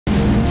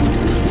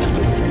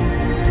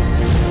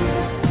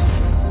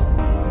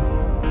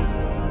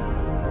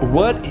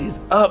What is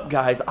up,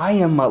 guys? I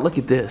am, look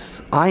at this.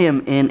 I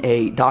am in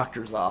a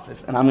doctor's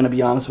office, and I'm gonna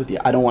be honest with you,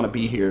 I don't wanna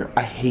be here.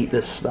 I hate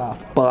this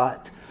stuff,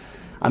 but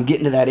I'm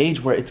getting to that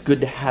age where it's good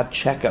to have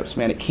checkups,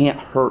 man. It can't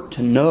hurt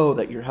to know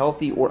that you're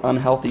healthy or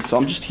unhealthy. So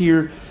I'm just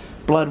here,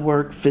 blood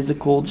work,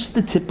 physical, just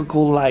the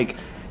typical, like,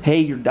 hey,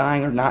 you're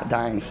dying or not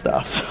dying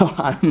stuff. So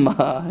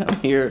I'm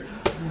here.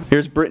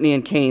 Here's Brittney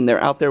and Kane.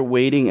 They're out there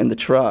waiting in the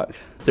truck.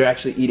 They're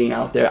actually eating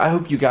out there. I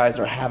hope you guys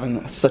are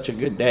having such a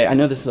good day. I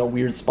know this is a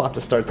weird spot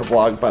to start the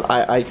vlog, but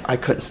I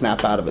couldn't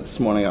snap out of it this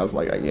morning. I was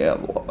like, I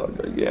can't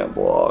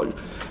vlog.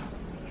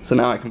 So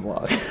now I can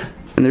vlog.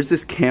 And there's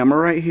this camera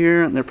right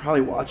here, and they're probably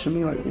watching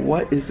me like,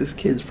 what is this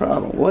kid's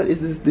problem? What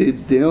is this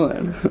dude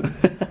doing?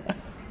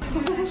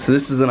 So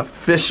this is an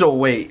official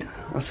weight.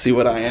 Let's see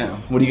what I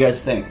am. What do you guys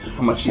think?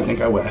 How much do you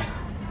think I weigh?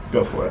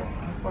 Go for it.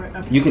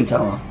 Okay. You can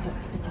tell him.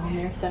 It's on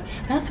there. So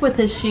that's with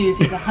his shoes.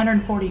 He's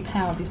 140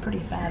 pounds. He's pretty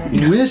fat.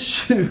 With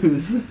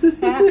shoes.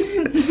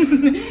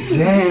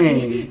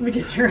 Dang.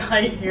 Because your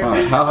height here. All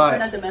right, how high? Try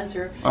not to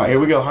measure. All right, here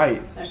we go.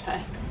 Height.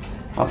 Okay.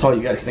 How tall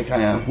you guys think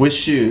I am? With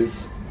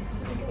shoes.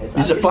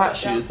 These are flat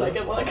shoes. So I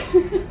can look.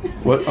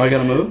 What? Oh, I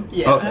gotta move?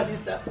 Yeah. Okay. I'll have you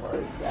step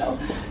forward. So.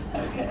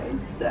 Okay.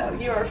 So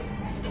you are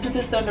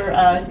just under.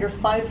 You're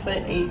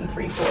 5'8" and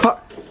 3/4.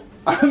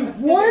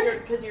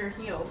 What? Because of your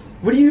heels.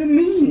 What do you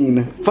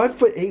mean?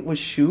 5'8" with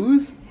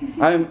shoes?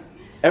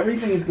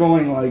 Everything's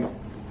going like,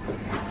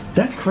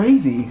 that's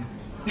crazy.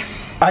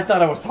 I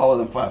thought I was taller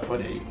than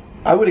 5'8".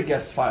 I would have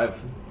guessed 5'9"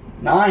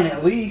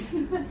 at least.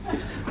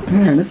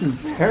 Man, this is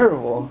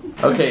terrible.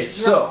 Okay,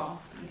 so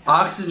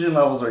oxygen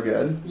levels are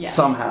good. Yeah.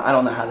 Somehow, I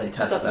don't know how they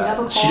test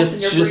that. She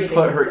just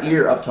put her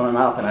ear up to my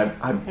mouth,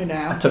 and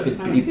I took a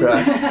deep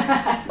breath.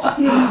 All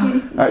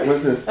right,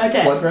 what's this?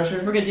 Okay. Blood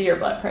pressure? We're gonna do your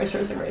blood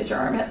pressure. So raise your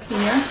arm up here.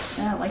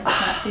 I don't like the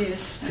tattoos.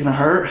 It's gonna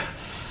hurt.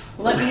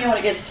 Let me know when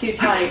it gets too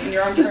tight and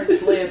your arm turns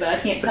blue, but I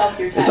can't tell if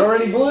you're tattoos. It's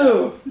already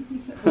blue.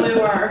 Blue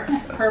or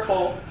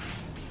purple,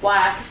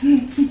 black.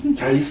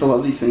 I used to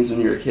love these things when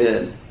you were a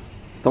kid.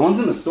 The ones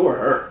in the store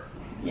hurt.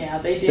 Yeah,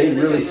 they do. They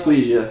really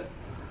squeeze you.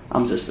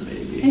 I'm just a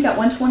baby. You got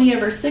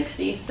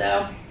 120/60,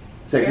 so.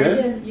 Is that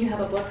good? You have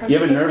a blood pressure. You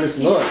have a nervous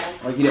look,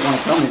 like you didn't want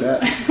to tell me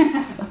that.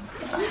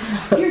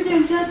 You're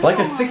doing just like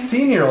fine. a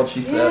 16-year-old,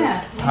 she says.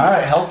 Yeah. All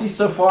right, healthy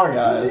so far,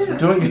 guys. We're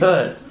doing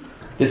good.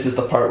 This is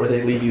the part where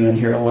they leave you in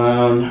here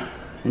alone,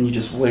 and you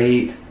just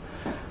wait.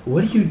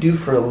 What do you do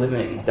for a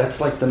living? That's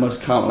like the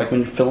most common, like when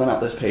you're filling out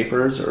those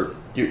papers or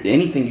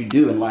anything you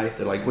do in life,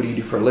 they're like, what do you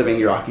do for a living,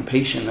 your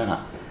occupation? And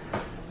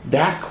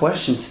that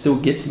question still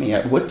gets me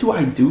at, what do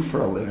I do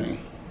for a living?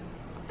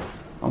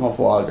 I'm a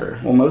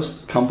vlogger. Well,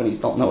 most companies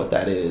don't know what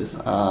that is.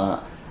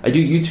 I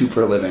do YouTube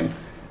for a living.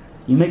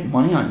 You make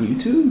money on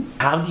YouTube?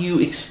 How do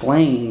you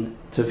explain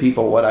to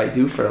people what I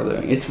do for a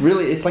living? It's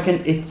like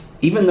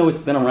even though it's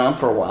been around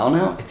for a while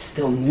now, it's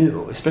still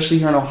new, especially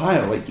here in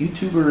Ohio. Like,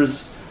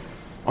 YouTubers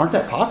aren't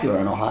that popular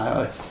in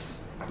Ohio.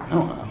 I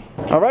don't know.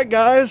 All right,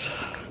 guys,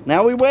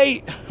 now we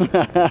wait.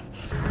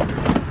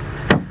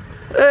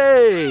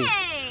 Hey,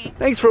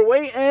 thanks for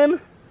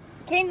waiting.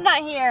 Kane's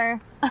not here.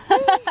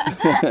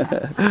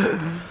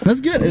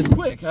 That's good. It's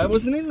quick. I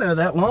wasn't in there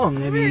that long.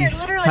 Maybe We were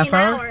literally half an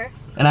hour.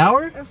 An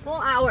hour? A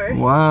full hour.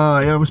 Wow.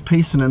 Yeah, I was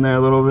pacing in there a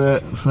little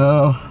bit.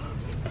 So,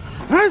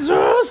 hi,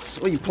 Sus.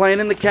 What, you playing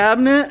in the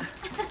cabinet?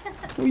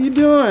 What are you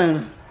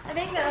doing? I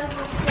think that was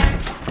the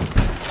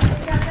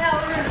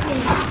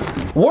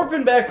step.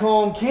 Warping back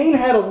home, Kane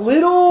had a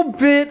little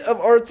bit of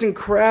arts and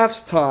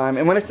crafts time.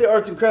 And when I say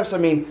arts and crafts, I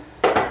mean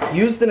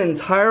used an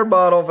entire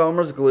bottle of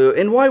Elmer's glue.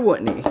 And why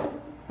wouldn't he?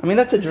 I mean,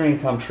 that's a dream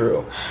come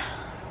true.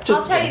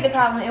 I'll tell you the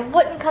problem. It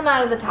wouldn't come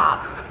out of the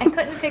top. I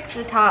couldn't fix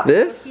the top.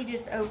 This? He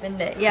just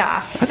opened it. Yeah.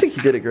 I think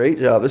you did a great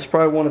job. This is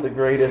probably one of the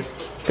greatest.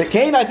 But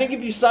Kane, I think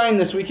if you sign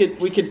this, we could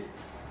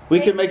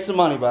make some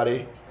money,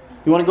 buddy.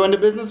 You want to go into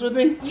business with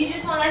me? You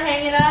just want to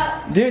hang it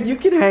up? Dude, you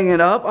can hang it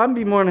up. I'd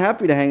be more than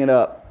happy to hang it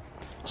up.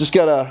 Just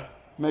gotta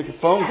make a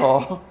phone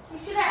call. You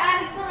should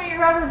have added some of your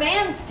rubber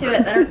bands to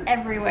it that are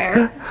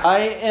everywhere. I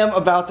am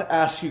about to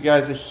ask you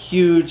guys a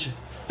huge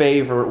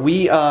favor.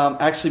 We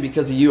actually,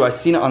 because of you, I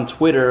seen it on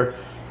Twitter.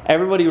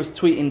 Everybody was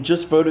tweeting,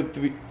 just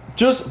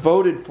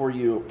voted for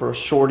you for a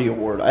Shorty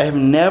Award. I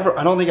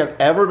don't think I've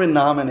ever been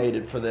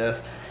nominated for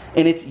this,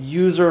 and it's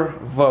user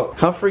vote.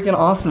 How freaking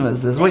awesome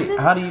is this? Wait,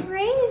 how do you?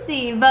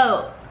 Crazy.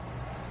 Vote.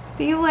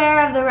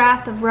 Beware of the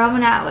wrath of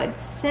Roman Atwood.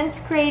 Since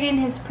creating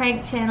his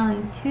prank channel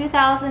in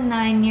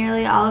 2009,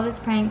 nearly all of his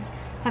pranks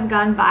have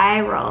gone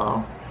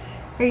viral,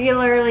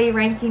 regularly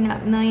ranking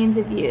up millions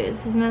of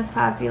views. His most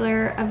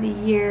popular of the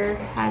year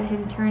had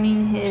him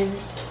turning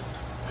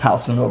his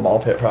house into a ball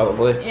pit,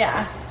 probably.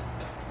 Yeah.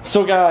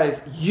 So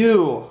guys,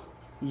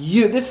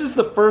 this is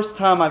the first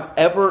time I've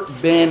ever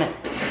been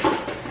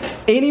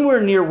anywhere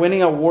near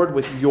winning an award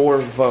with your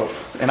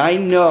votes. And I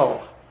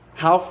know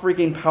how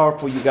freaking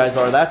powerful you guys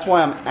are. That's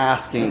why I'm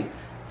asking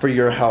for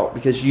your help,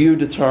 because you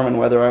determine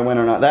whether I win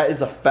or not. That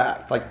is a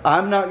fact. Like,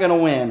 I'm not gonna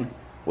win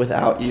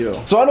without you.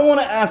 So I don't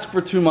want to ask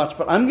for too much,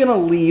 but I'm gonna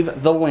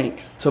leave the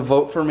link to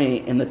vote for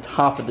me in the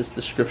top of this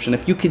description.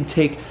 If you could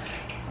take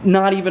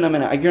Not even a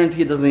minute. I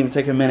guarantee it doesn't even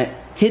take a minute.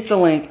 Hit the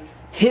link,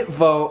 hit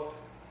vote.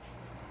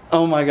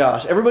 Oh my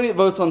gosh. Everybody that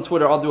votes on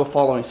Twitter, I'll do a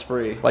following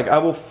spree. Like, I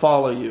will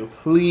follow you.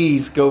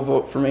 Please go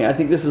vote for me. I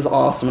think this is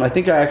awesome. And I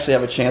think I actually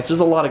have a chance. There's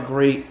a lot of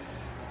great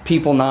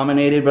people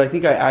nominated, but I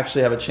think I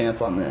actually have a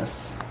chance on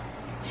this.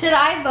 Should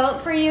I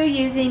vote for you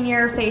using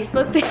your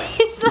Facebook page?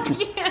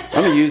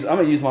 I'm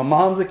gonna use my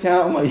mom's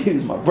account. I'm gonna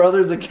use my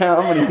brother's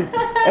account. I'm gonna use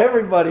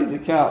everybody's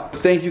account.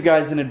 Thank you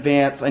guys in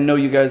advance. I know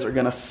you guys are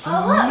gonna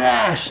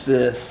smash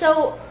this.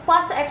 So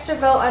plus extra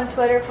vote on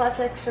Twitter, plus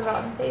extra vote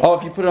on Facebook. Oh,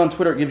 if you put it on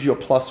Twitter, it gives you a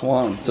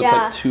 +1. So it's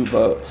like 2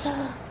 votes.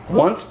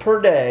 Once per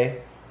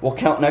day, we'll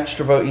count an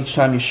extra vote each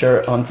time you share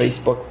it on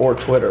Facebook or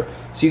Twitter.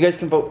 So you guys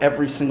can vote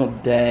every single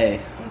day.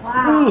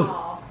 Wow. Ooh,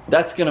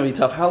 that's gonna be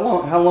tough. How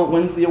long?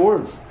 When's the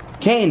awards?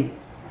 Kane,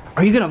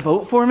 are you gonna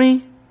vote for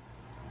me?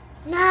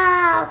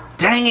 No.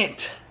 Dang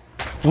it.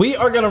 We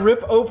are gonna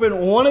rip open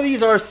one of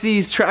these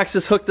RCs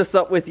Traxxas hooked us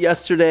up with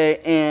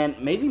yesterday and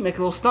maybe make a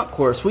little stunt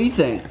course. What do you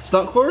think?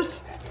 Stunt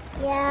course?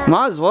 Yeah.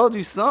 Might as well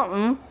do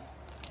something.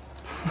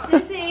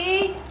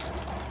 Susie.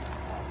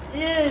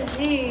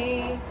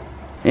 Susie.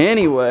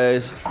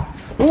 Anyways.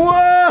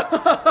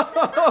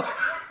 Whoa!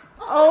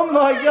 Oh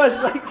my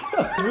gosh, like,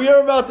 we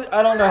are about to,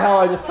 I don't know how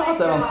I just caught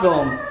that on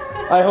film.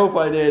 I hope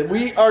I did.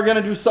 We are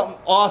gonna do something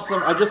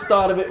awesome. I just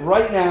thought of it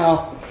right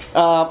now.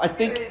 I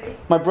think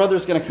my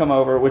brother's gonna come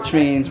over, which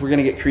means we're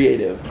gonna get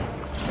creative.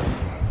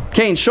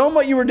 Kane, show him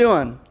what you were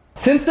doing.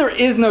 Since there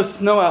is no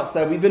snow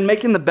outside, we've been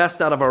making the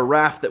best out of our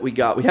raft that we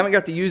got. We haven't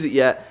got to use it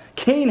yet.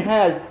 Kane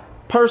has,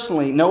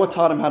 personally, Noah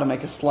taught him how to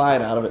make a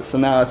slide out of it, so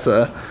now it's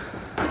a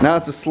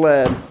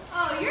sled.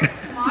 Oh, you're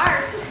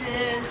smart,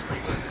 sis.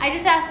 I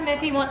just asked him if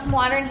he wants some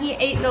water and he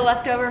ate the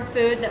leftover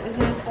food that was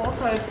in his bowl,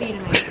 so I would feed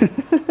him.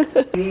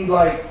 You need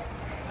like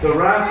the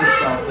raft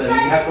or something.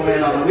 You have to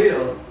land on the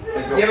wheels.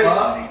 Like go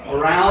up,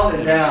 around,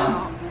 and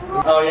down.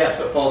 Oh yeah,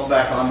 so it falls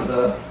back onto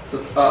the, so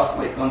it's up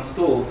like on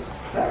stools.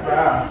 That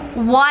raft.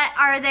 What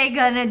are they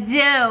gonna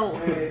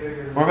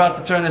do? We're about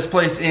to turn this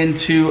place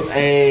into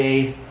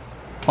a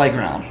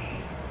playground.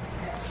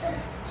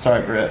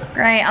 Sorry, Britt.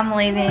 Great, I'm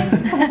leaving.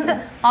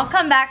 I'll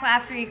come back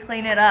after you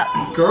clean it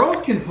up.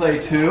 Girls can play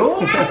too.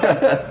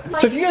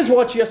 So if you guys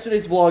watched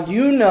yesterday's vlog,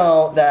 you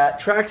know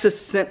that Traxxas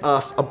sent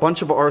us a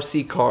bunch of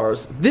RC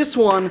cars. This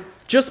one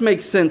just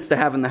makes sense to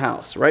have in the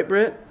house, right,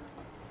 Britt?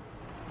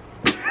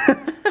 Oh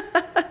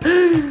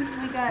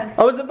my gosh.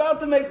 I was about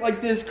to make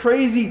like this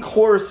crazy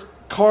coarse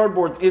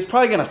cardboard. It's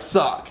probably gonna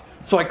suck.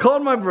 So I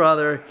called my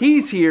brother,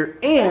 he's here,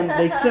 and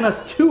they sent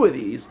us 2 of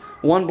these,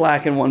 one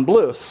black and one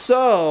blue.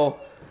 So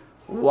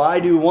why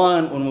do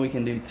 1 when we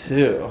can do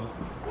 2?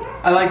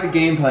 I like the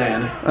game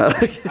plan.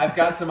 I've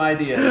got some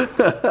ideas.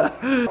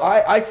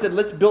 I said,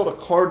 let's build a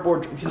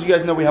cardboard, because you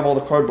guys know we have all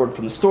the cardboard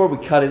from the store.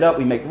 We cut it up,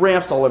 we make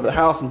ramps all over the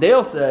house. And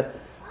Dale said,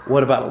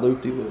 what about a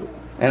loop-de-loop?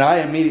 And I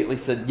immediately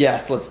said,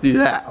 yes, let's do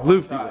that.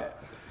 Loop-de-loop.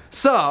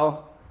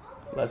 So,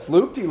 let's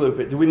loop-de-loop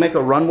it. Do we make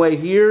a runway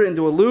here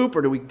into a loop,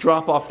 or do we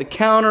drop off the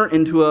counter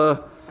into a...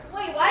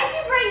 Wait, why'd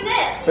you bring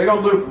this? They're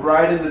gonna loop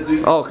right into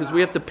Zeus. Oh, because we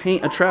have to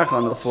paint a track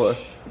onto the floor.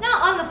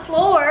 Not on the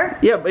floor.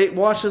 Yeah, but it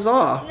washes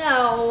off.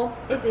 No,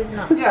 it does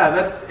not. Yeah,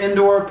 that's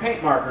indoor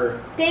paint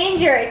marker.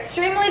 Danger,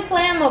 extremely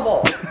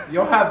flammable.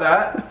 You'll have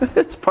that.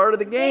 It's part of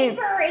the game.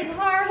 Paper is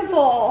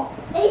harmful.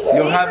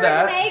 You'll have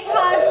that. May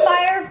cause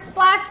fire,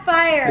 flash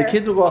fire. The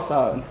kids will go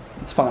outside.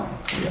 It's fine.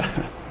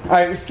 Yeah. All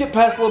right, we skipped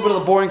past a little bit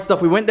of the boring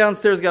stuff. We went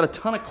downstairs, got a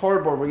ton of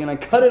cardboard. We're gonna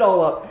cut it all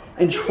up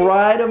and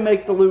try to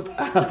make the loop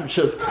out of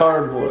just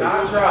cardboard.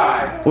 Not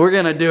try. We're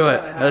gonna do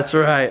it. That's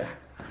right.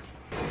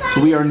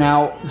 So we are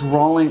now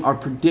drawing our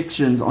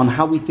predictions on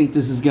how we think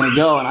this is gonna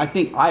go, and I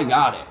think I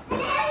got it.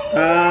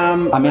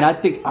 I mean, I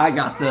think I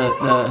got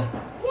the.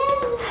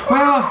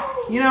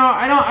 Well, you know,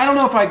 I don't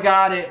know if I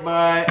got it,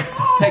 but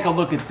take a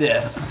look at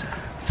this.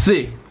 Let's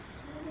see.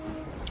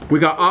 We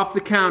got off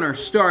the counter,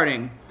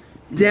 starting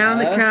down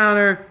the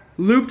counter,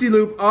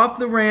 loop-de-loop off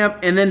the ramp,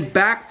 and then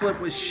backflip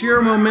with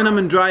sheer momentum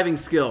and driving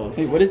skills.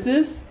 Hey, what is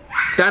this?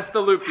 That's the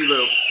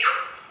loop-de-loop.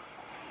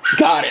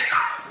 Got it.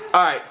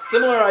 All right,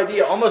 similar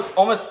idea,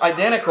 almost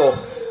identical.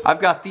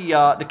 I've got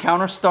the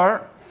counter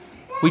start.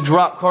 We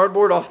drop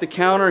cardboard off the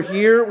counter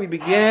here. We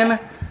begin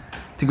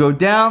to go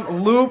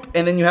down, loop,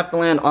 and then you have to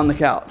land on the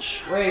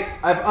couch. Wait,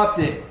 I've upped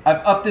it.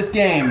 I've upped this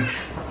game.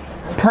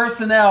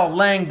 Personnel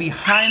laying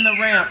behind the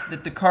ramp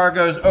that the car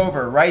goes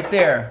over, right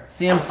there.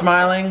 See him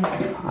smiling?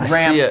 I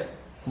Ramp. see it.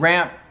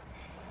 Ramp.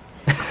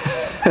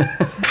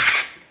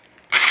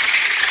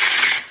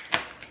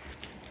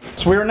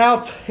 So we're now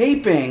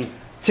taping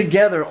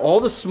together all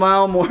the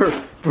Smile More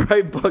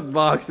Bright Bug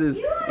boxes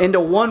into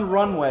one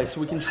runway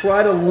so we can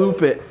try to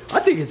loop it. I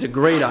think it's a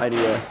great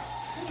idea.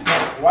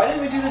 Why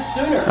didn't we do this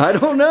sooner? I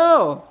don't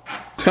know.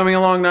 It's coming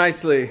along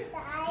nicely.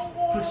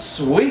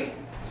 Sweet.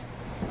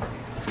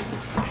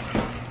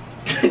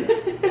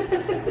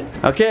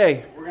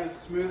 Okay. We're gonna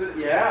smooth it,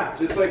 yeah,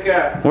 just like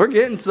that. We're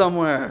getting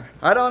somewhere.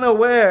 I don't know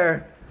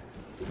where.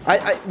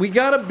 We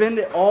gotta bend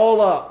it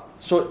all up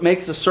so it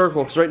makes a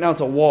circle, because right now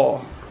it's a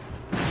wall.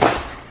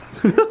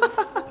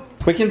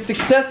 We can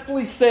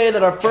successfully say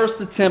that our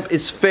first attempt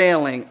is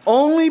failing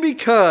only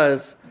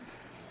because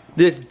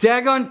this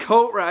daggone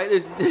coat wrap,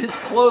 this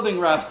clothing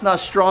wrap's not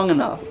strong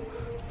enough.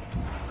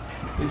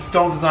 We just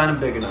don't design them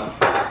big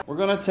enough. We're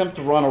gonna attempt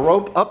to run a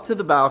rope up to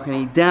the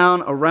balcony,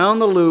 down around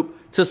the loop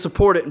to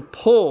support it and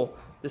pull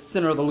the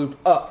center of the loop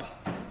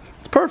up.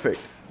 It's perfect.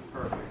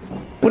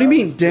 What do you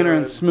mean dinner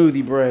and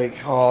smoothie break?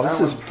 Oh,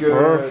 this is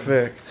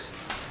perfect.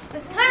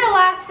 It's kind of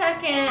last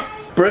second.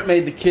 Britt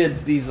made the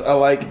kids these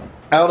like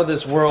out of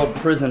this world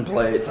prison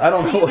plates. I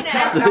don't know what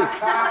this is.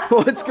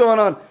 What's going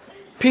on?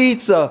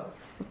 Pizza,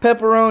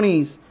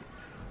 pepperonis,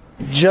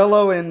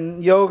 Jello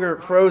and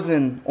yogurt,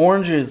 frozen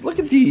oranges. Look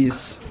at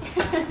these.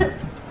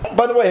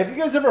 By the way, have you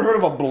guys ever heard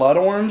of a blood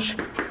orange?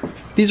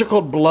 These are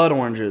called blood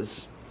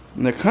oranges,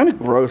 and they're kind of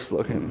gross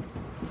looking.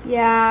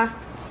 Yeah.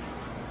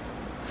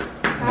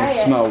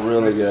 They smell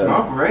really good. They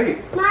smell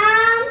great.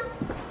 Mom.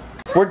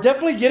 We're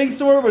definitely getting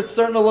somewhere, but it's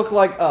starting to look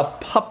like a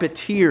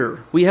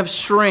puppeteer. We have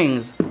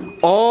strings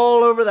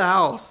all over the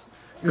house.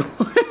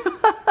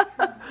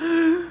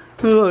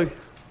 Look,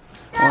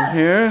 on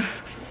here.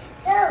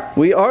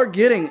 We are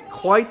getting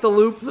quite the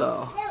loop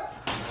though.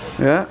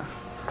 Yeah,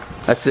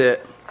 that's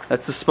it.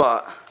 That's the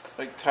spot.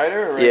 Like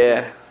tighter or right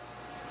Yeah, there?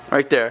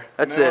 right there.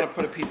 That's it. I want to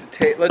put a piece of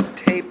tape. Let's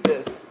tape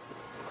this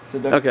so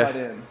it doesn't cut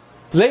in.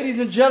 Ladies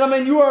and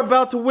gentlemen, you are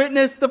about to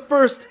witness the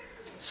first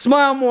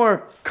Smile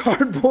More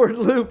cardboard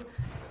loop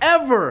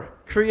ever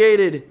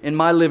created in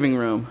my living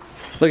room.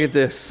 Look at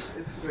this.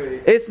 It's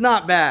sweet. It's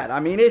not bad. I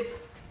mean, it's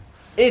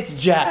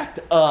jacked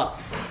up,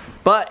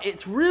 but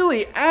it's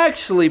really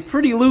actually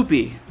pretty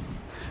loopy.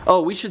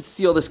 Oh, we should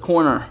seal this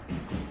corner.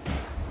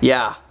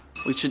 Yeah,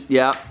 we should,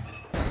 yeah.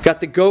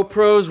 Got the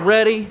GoPros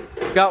ready.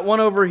 Got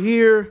one over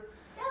here.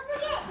 Don't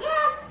forget,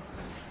 yes.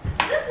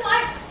 Is this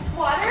white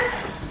water?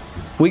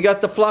 We got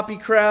the floppy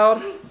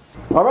crowd.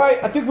 All right,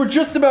 I think we're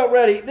just about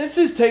ready. This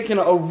is taking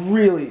a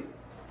really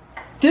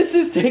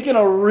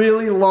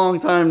long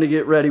time to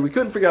get ready. We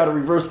couldn't figure out how to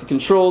reverse the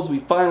controls. We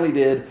finally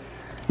did.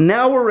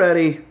 Now we're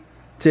ready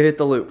to hit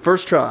the loop.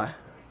 First try.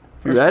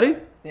 You ready?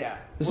 Yeah.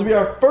 This will be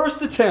our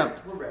first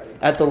attempt We're ready.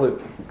 at the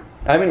loop.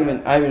 I haven't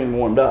even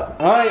warmed up.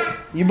 All right,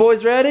 you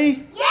boys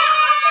ready? Yeah!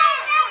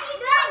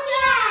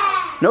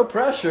 No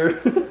pressure.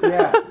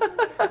 Yeah.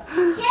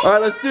 All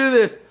right, let's do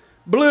this.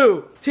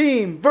 Blue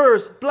team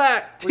versus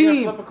black We're gonna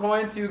team. flip a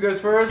coin, see who goes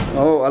first.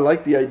 Oh, I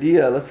like the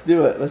idea. Let's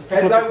do it. Let's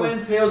Heads flip I a coin.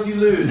 win, tails you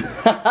lose.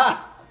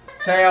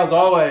 Tails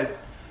always.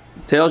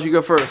 Tails, you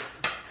go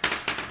first.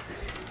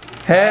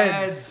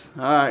 Heads.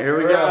 All right, here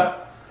we We're go.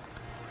 up.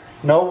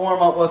 No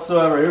warm up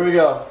whatsoever. Here we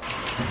go.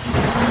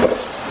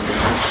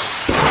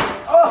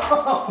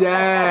 Oh!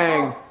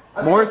 Dang. I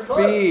think More I was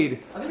close. speed.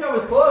 I think I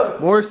was close.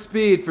 More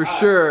speed for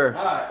sure.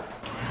 All right.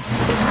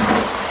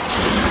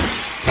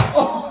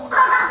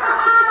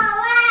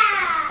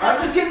 I'm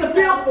just getting the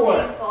feel for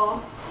it.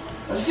 I'm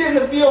just getting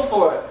the feel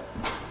for it.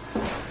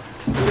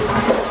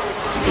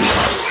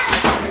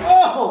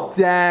 Oh!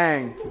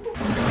 Dang.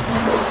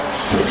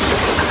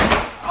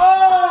 Oh,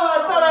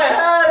 I thought I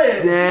had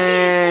it.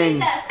 Dang.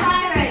 That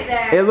sign right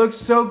there. It looks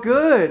so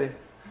good.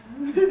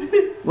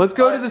 Let's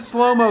go to the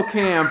slow-mo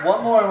cam.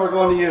 One more and we're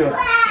going to you.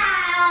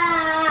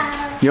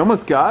 You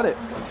almost got it.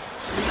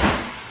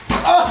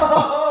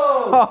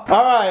 Oh!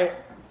 All right.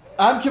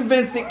 I'm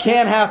convinced it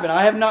can happen.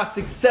 I have not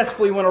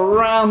successfully went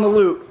around the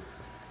loop.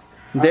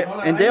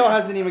 And Dale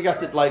hasn't even got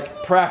to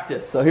like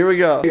practice. So here we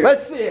go.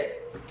 Let's see it.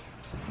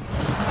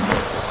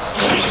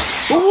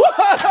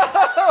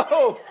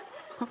 Whoa!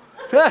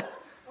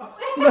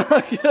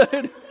 Not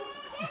good.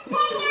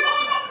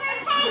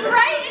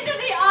 Right into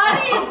the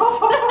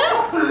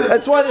audience.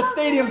 That's why the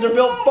stadiums are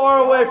built far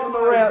away from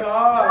the ramp.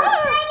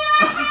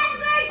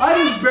 I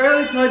just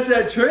barely touched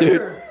that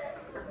trigger.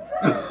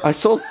 I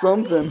saw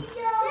something.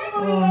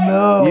 Oh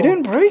no. You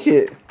didn't break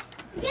it.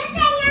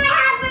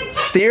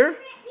 Steer?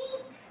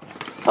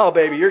 Oh,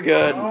 baby, you're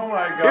good. Oh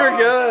my god. You're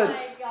good. Oh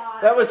my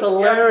God. That was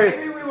hilarious.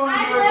 Maybe we want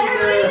to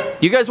go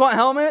You guys want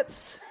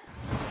helmets?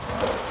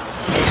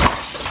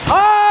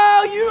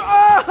 Oh, you!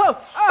 Oh!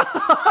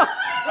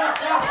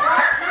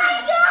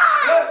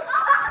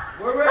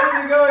 We're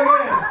ready to go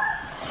again.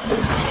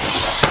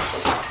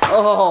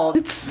 Oh,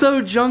 it's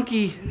so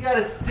junky. You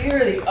gotta steer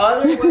the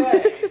other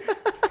way.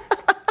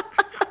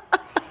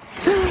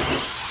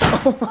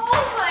 Oh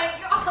my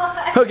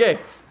God. Okay,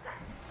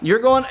 you're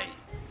going.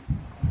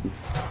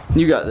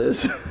 You got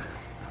this.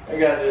 I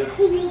got this.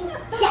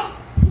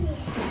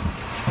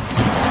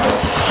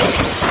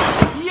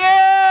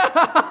 Yeah!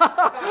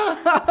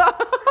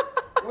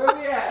 Where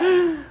we at?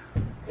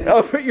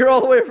 Oh, you're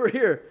all the way over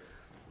here.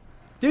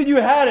 Dude, you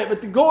had it,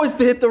 but the goal is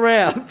to hit the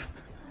ramp.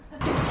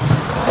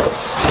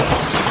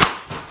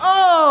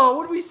 Oh,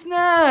 what did we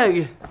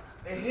snag?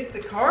 It hit the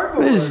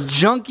cardboard. This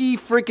junky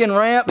freaking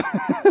ramp.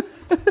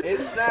 It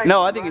snagged.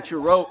 No, I think it's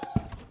your rope.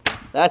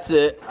 That's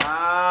it.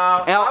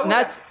 I And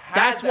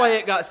that's why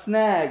it got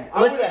snagged.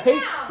 I would've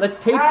Let's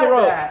tape had the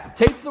rope. that.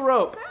 Tape the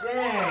rope.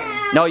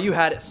 Dang. No, you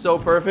had it so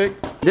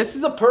perfect. This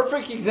is a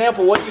perfect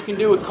example of what you can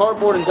do with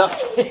cardboard and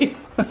duct tape.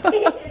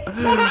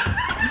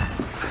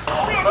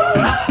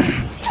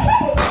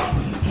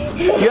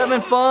 You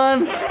having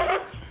fun?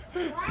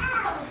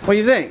 What do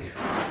you think?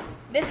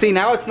 See,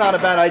 now it's not a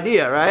bad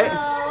idea, right?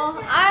 No,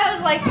 I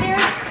was like, they're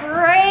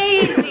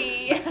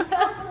crazy.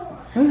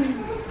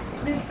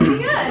 It's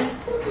pretty good.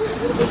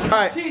 All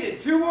right. Cheated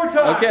 2 more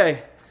times.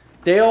 Okay.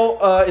 Dale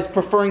is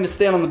preferring to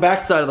stand on the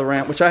back side of the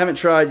ramp, which I haven't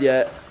tried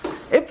yet.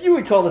 If you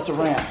would call this a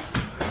ramp.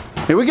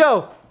 Here we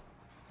go.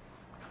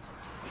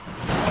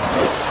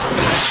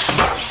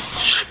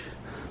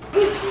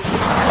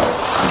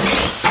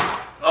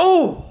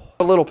 Oh!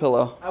 A little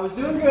pillow. I was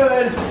doing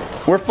good.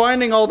 We're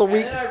finding all the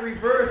weak. And then I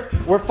reversed.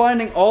 We're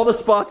finding all the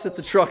spots that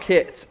the truck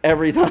hits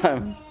every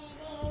time.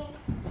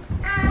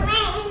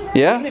 Even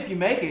Yeah? if you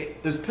make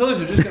it, those pillars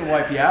are just gonna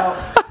wipe you out.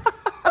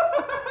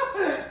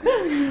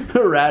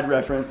 Rad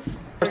reference.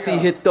 RC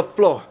hit the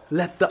floor.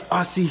 Let the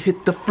RC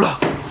hit the floor.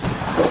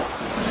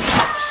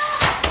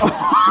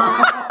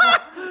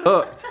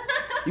 Hooked.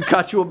 You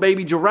caught you a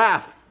baby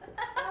giraffe.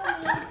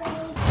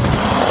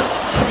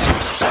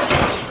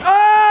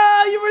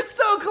 Oh, you were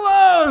so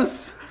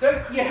close.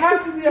 So you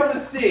have to be able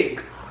to see.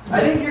 I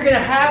think you're gonna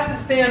have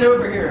to stand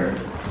over here.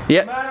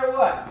 Yep. No matter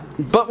what.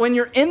 But when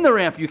you're in the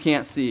ramp, you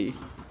can't see.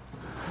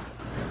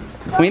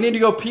 We need to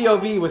go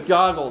POV with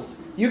goggles.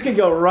 You can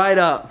go right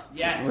up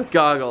with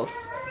goggles.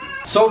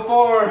 So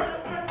far,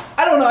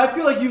 I don't know, I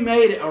feel like you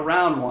made it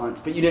around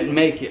once, but you didn't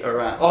make it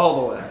around all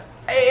the way.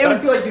 But I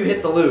feel like you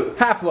hit the loop.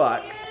 Half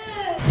lot.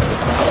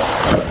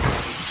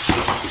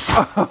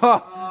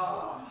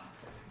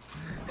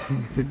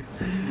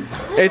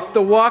 It's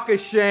the walk of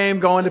shame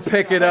going to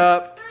pick it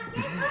up.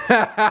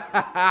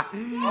 I'll get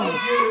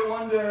it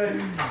one day.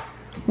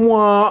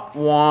 Wah,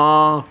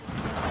 wah.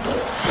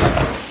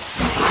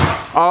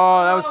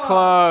 Oh, that was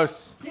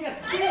close. Can't Kind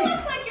see. of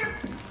looks like your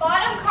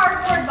bottom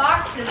cardboard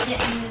box is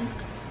getting.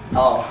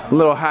 Oh. A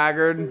little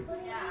haggard.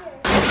 Yeah.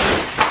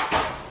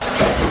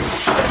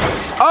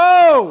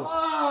 Oh!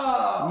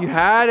 Oh. You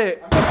had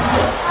it.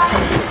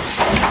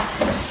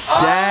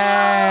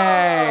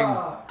 Dang.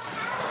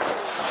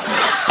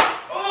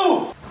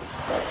 Oh.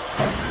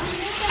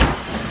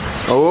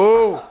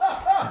 Oh.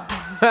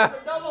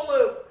 Double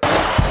loop.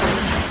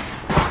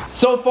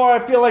 So far, I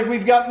feel like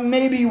we've got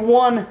maybe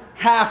one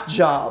half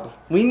job.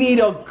 We need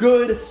a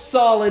good,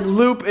 solid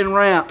loop and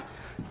ramp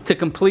to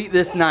complete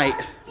this night.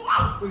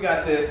 We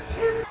got this.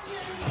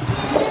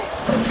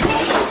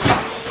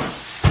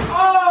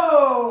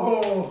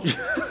 Oh!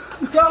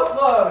 So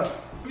close.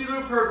 We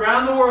loop her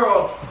around the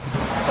world.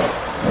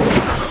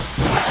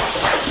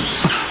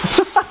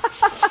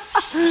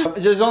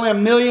 There's only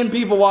 1 million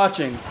people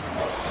watching.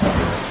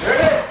 There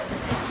it is.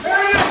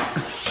 There it is.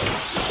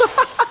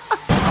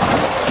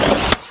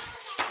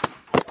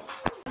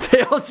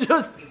 Dale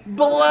just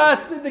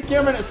blasted the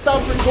camera and it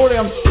stopped recording.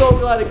 I'm so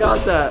glad it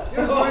got that. It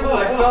was weird,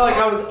 I felt like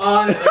I was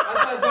on it. I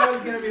thought that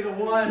was gonna be the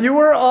one. You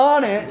were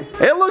on it.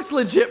 It looks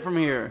legit from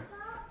here.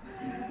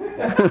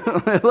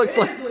 it looks It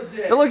like is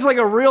legit. it looks like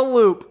a real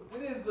loop,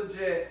 It is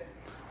legit.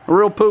 a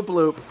real poop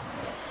loop.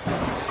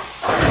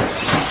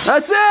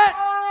 That's it.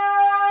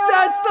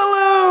 That's the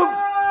loop.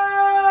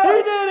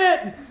 He did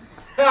it.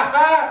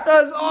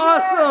 That's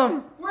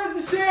awesome. Where's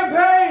the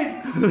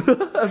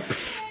champagne?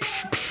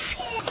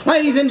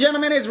 Ladies and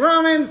gentlemen, it's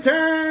Roman's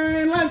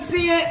turn. Let's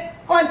see it.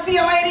 Let's see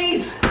it,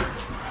 ladies.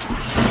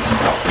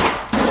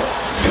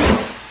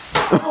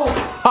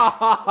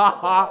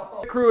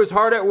 Crew is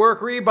hard at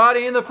work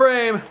rebodying the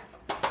frame.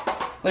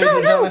 Ladies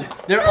and gentlemen,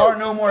 there are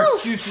no more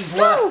excuses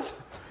left.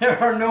 There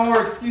are no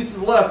more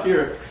excuses left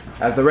here.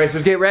 As the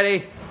racers get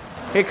ready,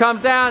 he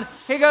comes down,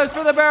 he goes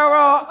for the barrel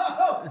roll.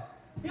 Oh,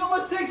 he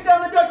almost takes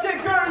down the duct tape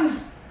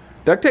curtains.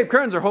 Duct tape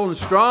curtains are holding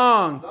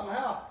strong.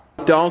 Somehow.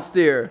 Don't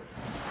steer.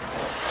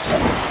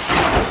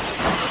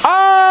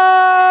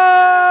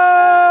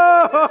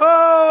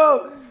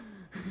 Oh!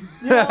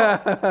 Yeah,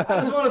 I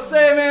just want to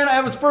say, man,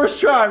 that was first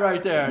try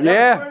right there.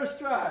 Yeah. That was first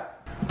try.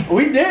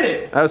 We did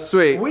it. That was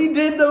sweet. We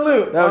did the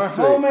loop. That was Our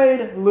sweet.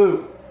 homemade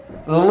loop.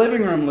 The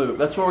living room loop.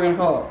 That's what we're going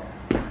to call it.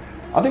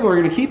 I think we're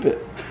going to keep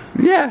it.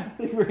 Yeah. I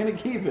think we're going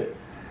to keep it.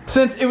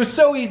 Since it was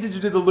so easy to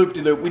do the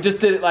loop-de-loop, we just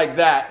did it like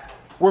that.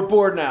 We're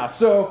bored now.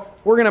 So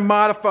we're gonna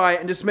modify it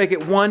and just make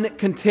it one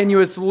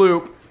continuous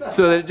loop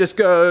so that it just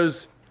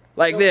goes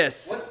like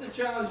this. What's the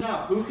challenge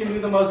now? Who can do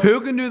the most? Who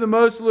can do the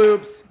most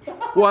loops?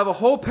 We'll have a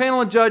whole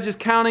panel of judges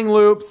counting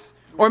loops.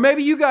 Or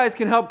maybe you guys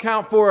can help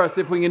count for us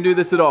if we can do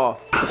this at all.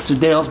 So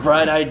Dale's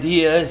bright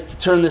idea is to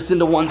turn this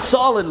into one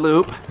solid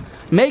loop,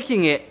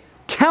 making it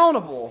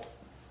countable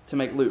to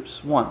make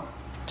loops. 1,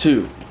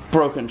 2,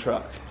 broken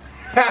truck.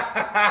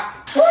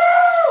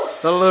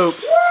 The loop.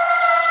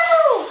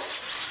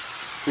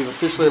 We've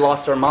officially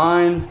lost our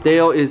minds.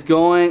 Dale is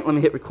going. Let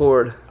me hit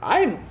record.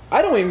 I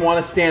don't even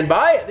want to stand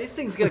by it. This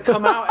thing's gonna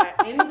come out at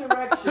any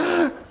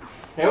direction.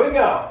 Here we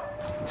go.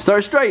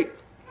 Start straight.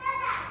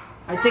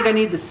 I think I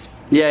need this.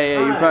 Yeah,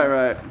 you're probably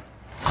right.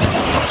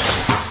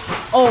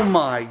 Oh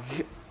my.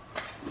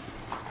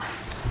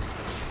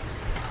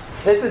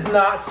 This is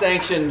not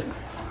sanctioned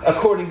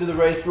according to the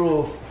race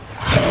rules.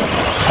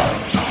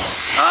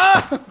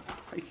 Ah! Oh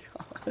my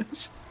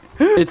gosh.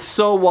 It's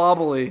so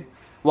wobbly.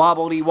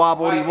 Wobbly,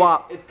 wobbly, Right,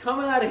 wop. it's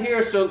coming out of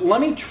here, so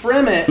let me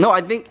trim it. No,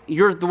 I think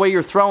the way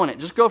you're throwing it.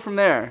 Just go from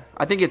there.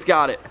 I think it's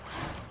got it.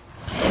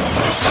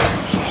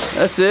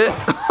 That's it.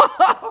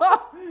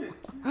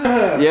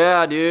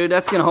 Yeah, dude,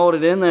 that's gonna hold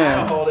it in there.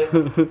 I'll hold it.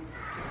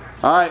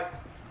 All right,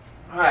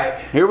 All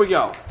right. here we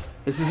go.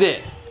 This is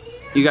it.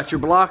 You got your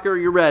blocker,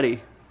 you're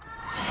ready.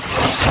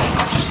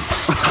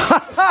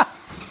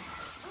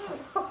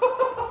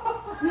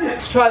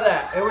 Let's try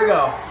that. Here we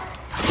go.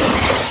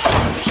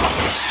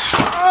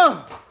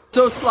 Oh,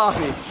 so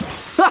sloppy.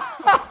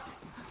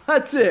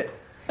 That's it.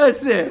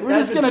 That's it. We're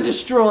just gonna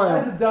destroy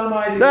That's a him. dumb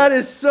idea. That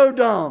is so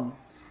dumb.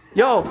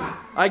 Yo,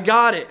 I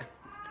got it.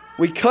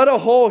 We cut a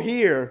hole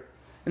here,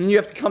 and then you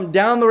have to come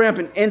down the ramp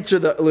and enter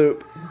the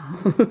loop.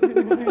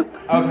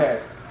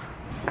 Okay.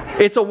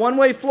 It's a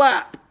one-way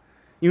flap.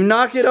 You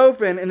knock it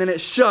open, and then it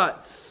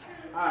shuts.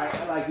 All right,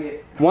 I like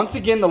it. Once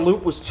again, the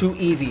loop was too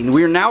easy, and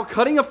we are now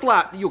cutting a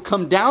flap. You'll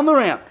come down the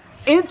ramp,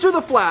 enter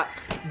the flap,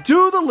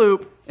 do the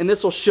loop, and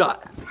this will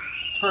shut.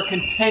 For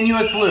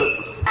continuous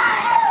loops.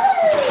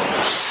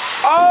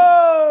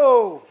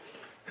 Oh!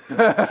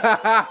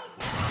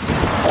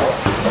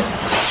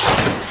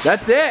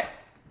 That's it.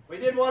 We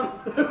did one.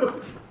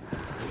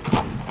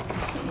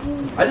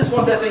 I just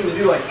want that thing to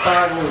do like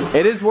 5 loops.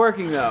 It is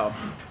working though.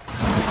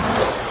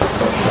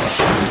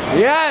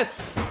 Yes.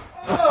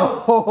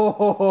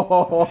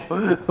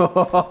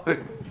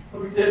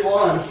 We did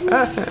one.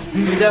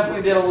 We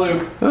definitely did a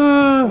loop.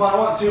 Come on, I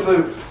want 2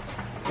 loops.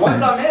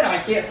 Once I'm in, I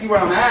can't see where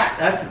I'm at.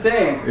 That's the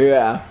thing.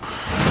 Yeah.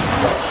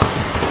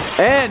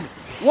 And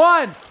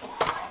 1.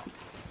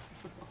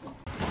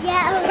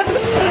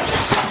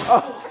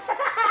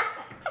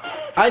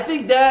 I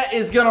think that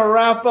is gonna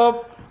wrap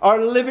up our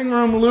living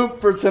room loop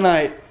for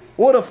tonight.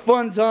 What a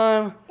fun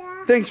time.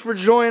 Thanks for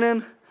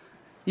joining.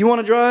 You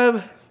wanna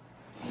drive?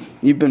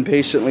 You've been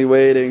patiently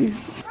waiting.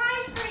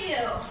 Surprise for you.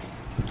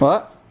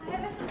 What? I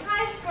have a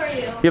surprise for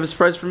you. You have a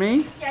surprise for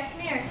me? Yeah, come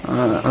here.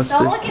 Let's Don't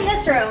see. look in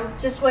this room.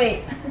 Just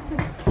wait.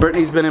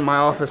 Brittany's been in my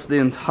office the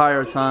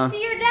entire time.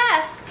 See your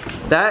desk.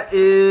 That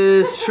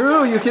is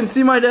true. You can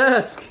see my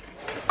desk.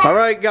 All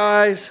right,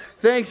 guys.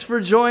 Thanks for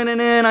joining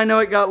in. I know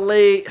it got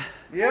late.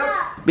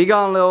 Yep. Be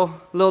gone,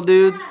 little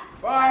dudes.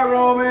 Bye,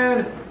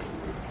 Roman.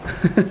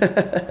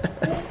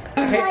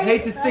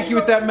 Hate to stick you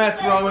with that mess,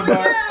 Roman,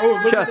 but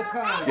oh, look at the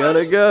time.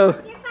 Gotta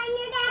go.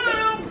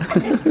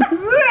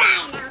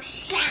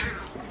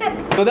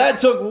 So that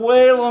took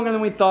way longer than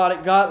we thought.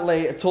 It got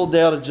late. I told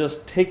Dale to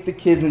just take the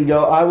kids and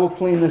go. I will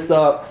clean this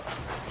up.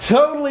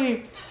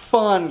 Totally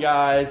fun,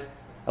 guys.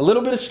 A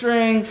little bit of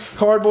string,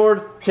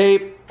 cardboard,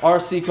 tape,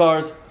 RC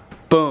cars,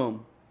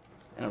 boom.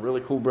 And a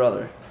really cool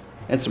brother.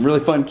 And some really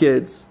fun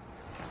kids.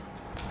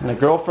 And a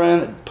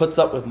girlfriend that puts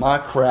up with my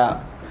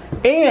crap.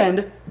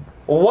 And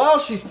while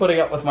she's putting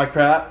up with my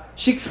crap,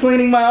 she's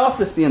cleaning my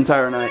office the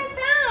entire night.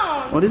 I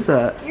found What is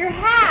that? your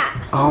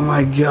hat. Oh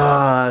my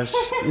gosh.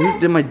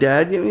 Did my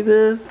dad get me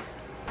this?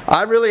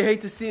 I really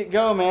hate to see it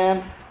go,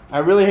 man. I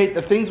really hate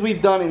the things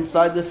we've done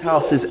inside this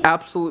house is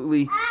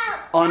absolutely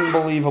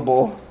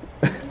unbelievable.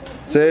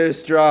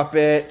 Zeus, drop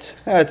it.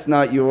 That's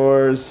not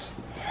yours.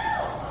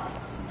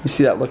 You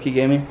see that look he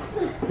gave me?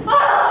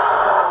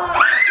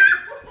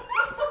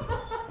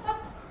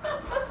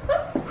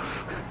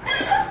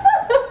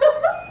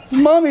 Is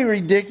mommy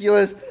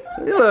ridiculous?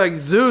 You look like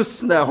Zeus,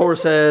 that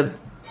horse head.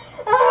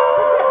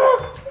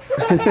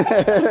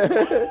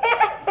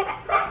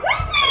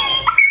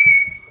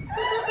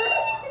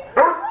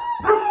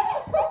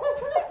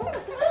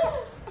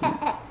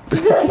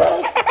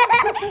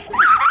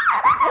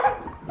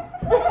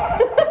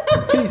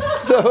 He's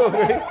so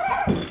big.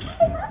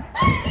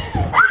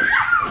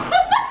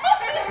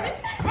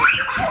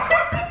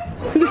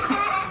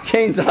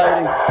 Kane's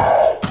hiding.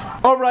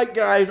 Alright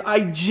guys,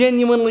 I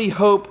genuinely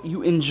hope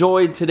you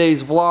enjoyed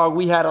today's vlog.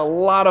 We had a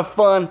lot of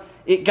fun.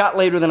 It got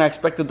later than I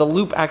expected. The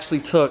loop actually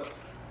took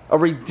a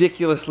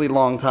ridiculously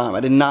long time. I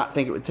did not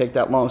think it would take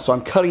that long, so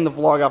I'm cutting the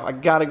vlog off. I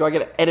gotta go. I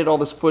gotta edit all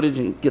this footage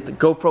and get the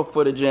GoPro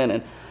footage in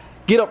and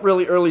get up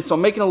really early, so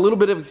I'm making a little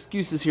bit of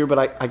excuses here,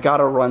 but I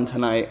gotta run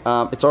tonight.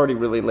 It's already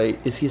really late.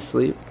 Is he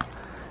asleep?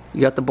 You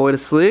got the boy to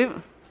sleep?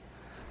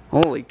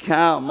 Holy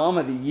cow, Mom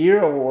of the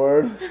Year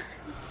award.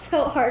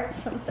 So hard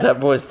sometimes. That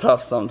boy's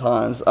tough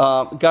sometimes.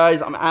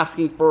 Guys, I'm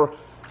asking for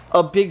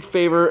a big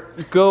favor.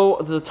 Go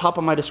to the top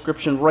of my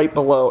description right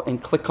below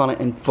and click on it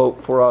and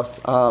vote for us.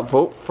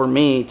 Vote for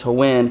me to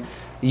win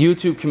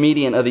YouTube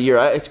Comedian of the Year.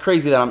 It's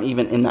crazy that I'm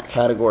even in that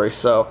category,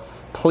 so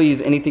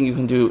please, anything you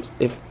can do,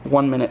 if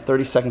 1 minute,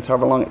 30 seconds,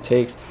 however long it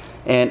takes.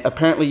 And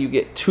apparently you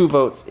get 2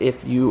 votes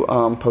if you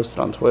post it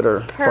on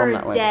Twitter. from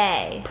that link.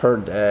 Day. Per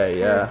day,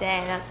 yeah. Per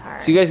day, that's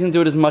hard. So you guys can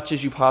do it as much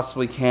as you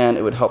possibly can.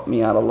 It would help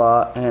me out a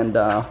lot. And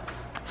so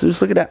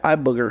just look at that eye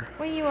booger.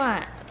 What do you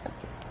want?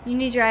 You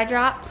need your eye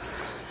drops?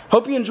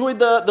 Hope you enjoyed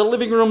the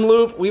living room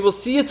loop. We will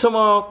see you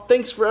tomorrow.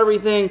 Thanks for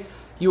everything.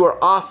 You are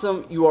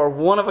awesome. You are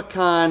one of a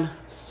kind.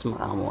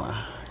 Smile more.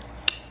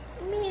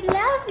 We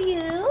love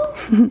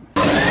you.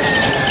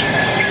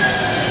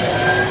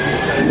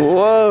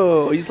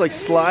 Whoa, he's like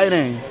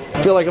sliding.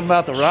 I feel like I'm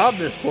about to rob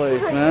this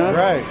place, man.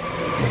 Right.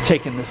 I'm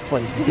taking this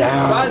place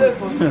down. Try this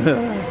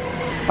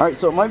one. All right,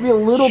 so it might be a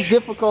little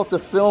difficult to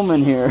film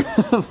in here,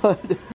 but